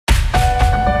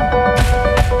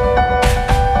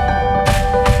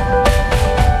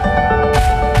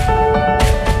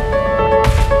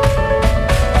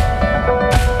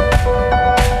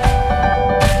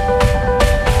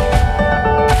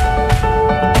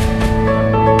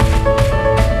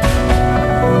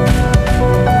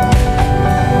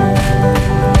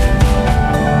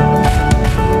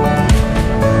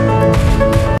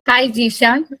Hi,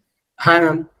 Zeeshan. Hi,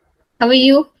 ma'am. How are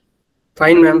you?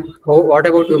 Fine, ma'am. What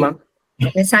about you, ma'am?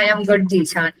 Yes, I am good,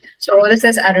 Zeeshan. So this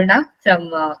is Aruna from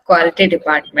Quality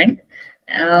Department.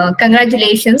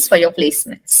 Congratulations for your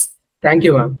placements. Thank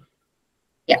you, ma'am.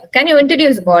 Yeah, can you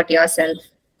introduce about yourself?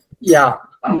 Yeah,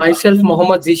 myself,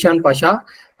 Mohammad Zeeshan Pasha,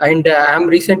 and I am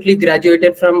recently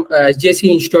graduated from SJCIT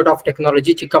Institute of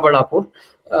Technology, Chikkaballapur,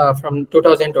 from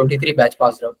 2023 batch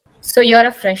passed out. So you're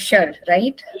a fresher,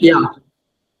 right? Yeah,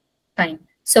 Fine.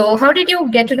 So how did you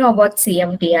get to know about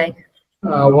CMTI?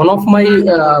 one of my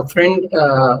friend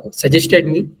suggested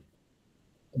me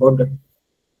about that.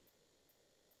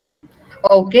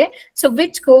 Okay. So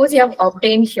which course you have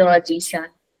obtained here, Zeeshan?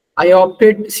 I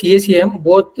opted CACM,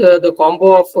 both the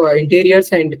combo of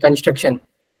interiors and construction.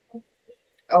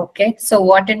 Okay. So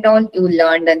what and all you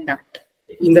learned in that?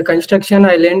 In the construction,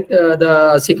 I learned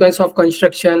the sequence of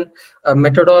construction,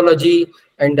 methodology,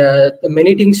 and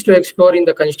many things to explore in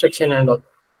the construction and all.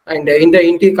 And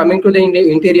coming to the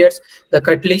interiors, the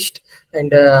cut list,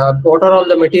 and what are all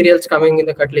the materials coming in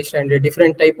the cut list, and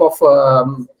different type of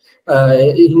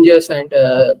hinges and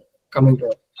coming to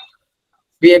it.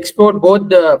 We explore both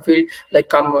the field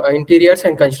like interiors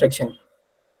and construction.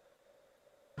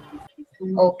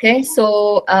 Okay.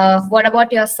 So what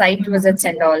about your site visits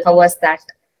and all? How was that?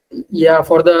 Yeah,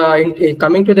 for the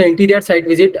coming to the interior site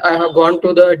visit, I have gone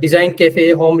to the Design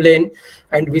Cafe, Home Lane,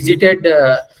 and visited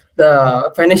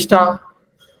the Fenesta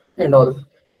and all.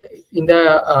 In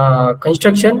the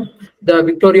construction, the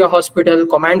Victoria Hospital,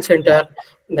 Command Center,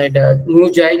 and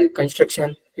New Jail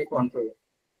construction.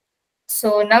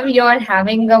 So now you're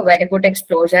having a very good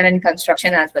exposure in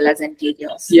construction as well as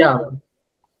interiors. Yeah.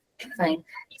 Fine.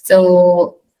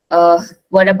 So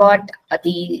what about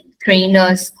the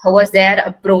trainers? How was their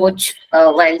approach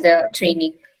while the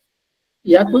training?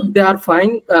 Yeah, good. They are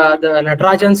fine. The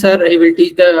Natarajan sir, he will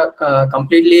teach the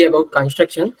completely about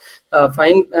construction.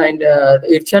 Fine, and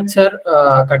Irshad sir,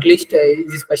 cut list,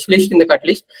 is a specialist in the cut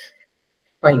list.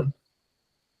 Fine.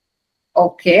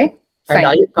 Okay.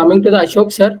 And coming to the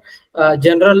Ashok sir,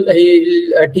 general,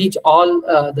 he will teach all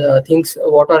the things,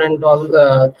 water and all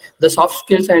the soft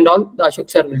skills and all. The Ashok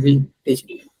sir will be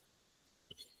teaching.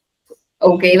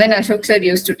 Okay, even Ashok sir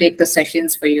used to take the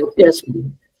sessions for you. Yes.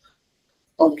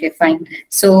 Okay, fine.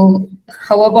 So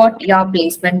how about your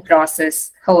placement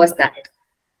process? How was that?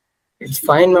 It's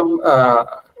fine, ma'am.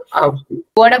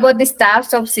 What about the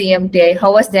staffs of CMTI?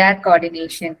 How was their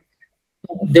coordination?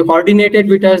 They coordinated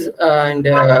with us and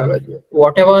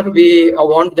whatever we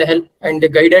want the help, and they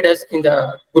guided us in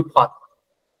the good path.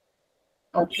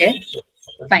 Okay,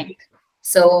 fine.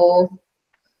 So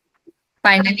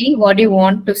finally, what do you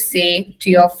want to say to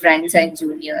your friends and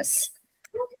juniors?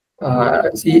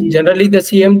 See, generally the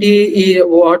CMT is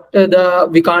what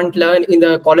we can't learn in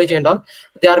the college and all.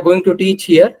 They are going to teach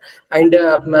here, and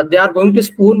they are going to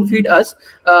spoon feed us.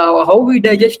 How we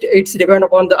digest, it's depend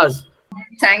upon us.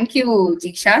 Thank you,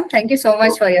 Zeeshan. Thank you so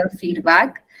much for your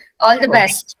feedback. All the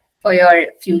best for your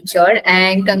future,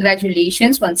 and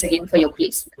congratulations once again for your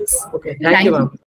placements. Okay, thank you, ma'am.